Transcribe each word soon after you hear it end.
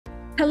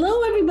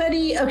Hello,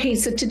 everybody. Okay,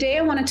 so today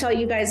I want to tell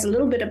you guys a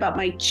little bit about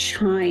my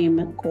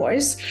Chime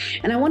course,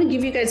 and I want to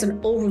give you guys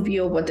an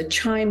overview of what the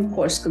Chime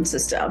course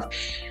consists of.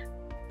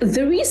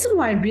 The reason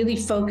why I really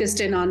focused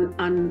in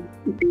on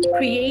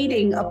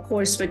creating a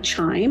course with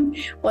Chime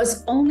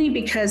was only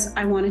because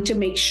I wanted to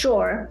make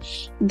sure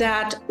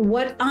that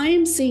what I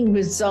am seeing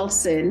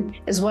results in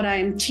is what I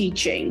am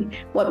teaching.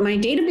 What my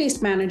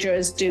database manager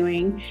is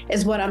doing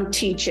is what I'm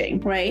teaching,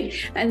 right?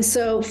 And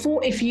so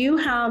if you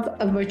have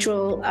a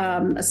virtual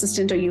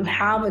assistant or you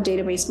have a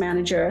database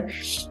manager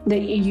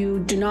that you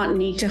do not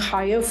need to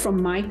hire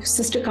from my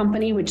sister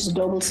company, which is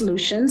Global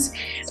Solutions,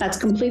 that's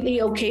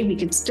completely okay. We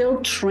can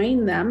still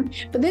train them.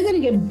 But they're going to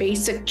get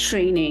basic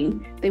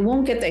training. They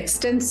won't get the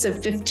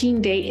extensive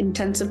 15-day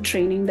intensive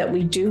training that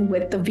we do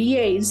with the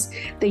VAs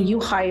that you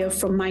hire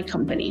from my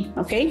company,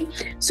 okay?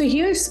 So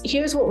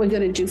here's what we're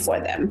going to do for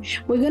them.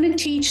 We're going to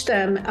teach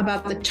them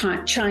about the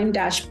Chime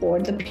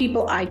dashboard, the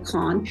people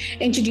icon,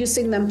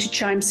 introducing them to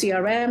Chime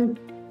CRM,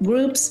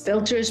 groups,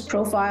 filters,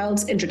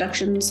 profiles,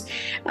 introductions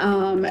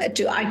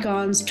to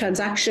icons,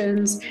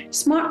 transactions,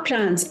 smart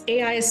plans,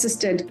 AI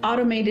assistant,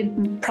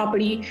 automated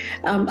property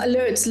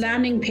alerts,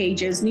 landing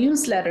pages,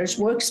 newsletters,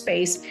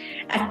 workspace,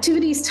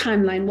 activities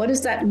timeline. What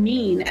does that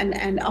mean?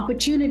 And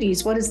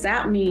opportunities. What does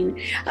that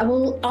mean? I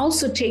will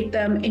also take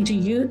them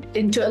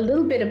into a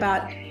little bit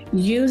about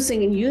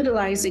using and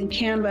utilizing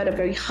Canva at a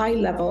very high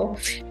level,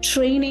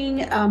 training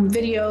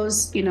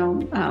videos,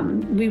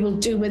 we will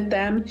do with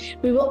them.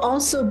 We will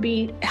also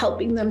be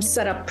helping them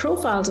set up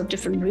profiles of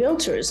different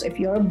realtors. If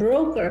you're a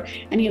broker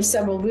and you have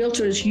several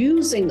realtors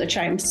using the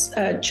Chime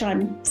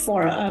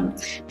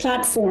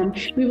platform,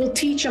 we will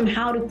teach them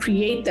how to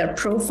create their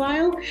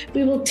profile.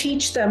 We will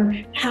teach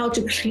them how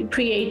to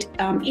create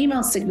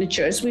email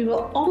signatures. We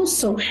will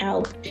also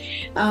help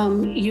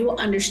you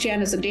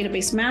understand as a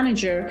database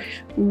manager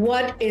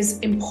what is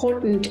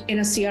important in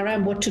a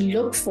CRM, what to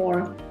look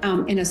for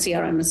in a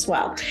CRM as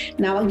well.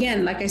 Now,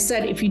 again, like I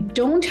said, if you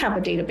don't have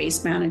a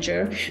database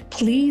manager,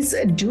 please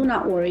do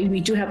not worry. We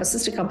do have a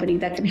sister company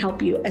that can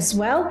help you as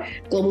well.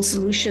 Global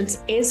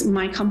Solutions is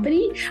my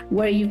company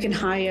where you can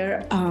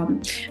hire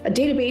a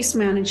database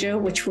manager,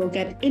 which will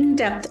get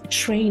in-depth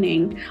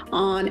training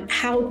on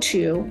how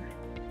to,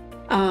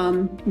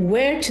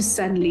 where to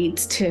send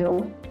leads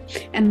to,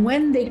 and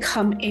when they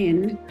come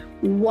in,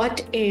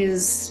 what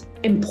is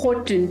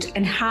important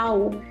and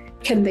how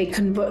can they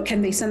convert,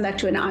 can they send that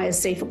to an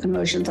ISA for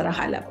conversions at a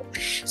high level.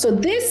 So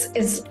this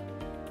is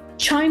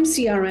Chime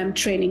CRM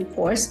training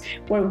course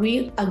where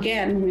we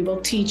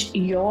will teach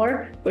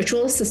your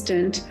virtual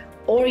assistant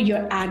or your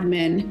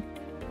admin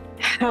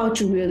how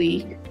to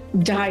really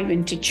dive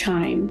into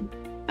Chime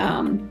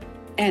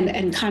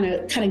and kind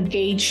of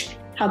gauge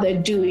how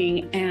they're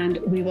doing, and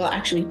we will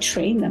actually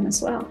train them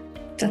as well.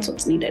 That's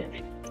what's needed.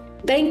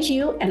 Thank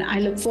you, and I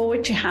look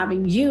forward to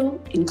having you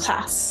in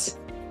class.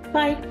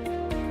 Bye.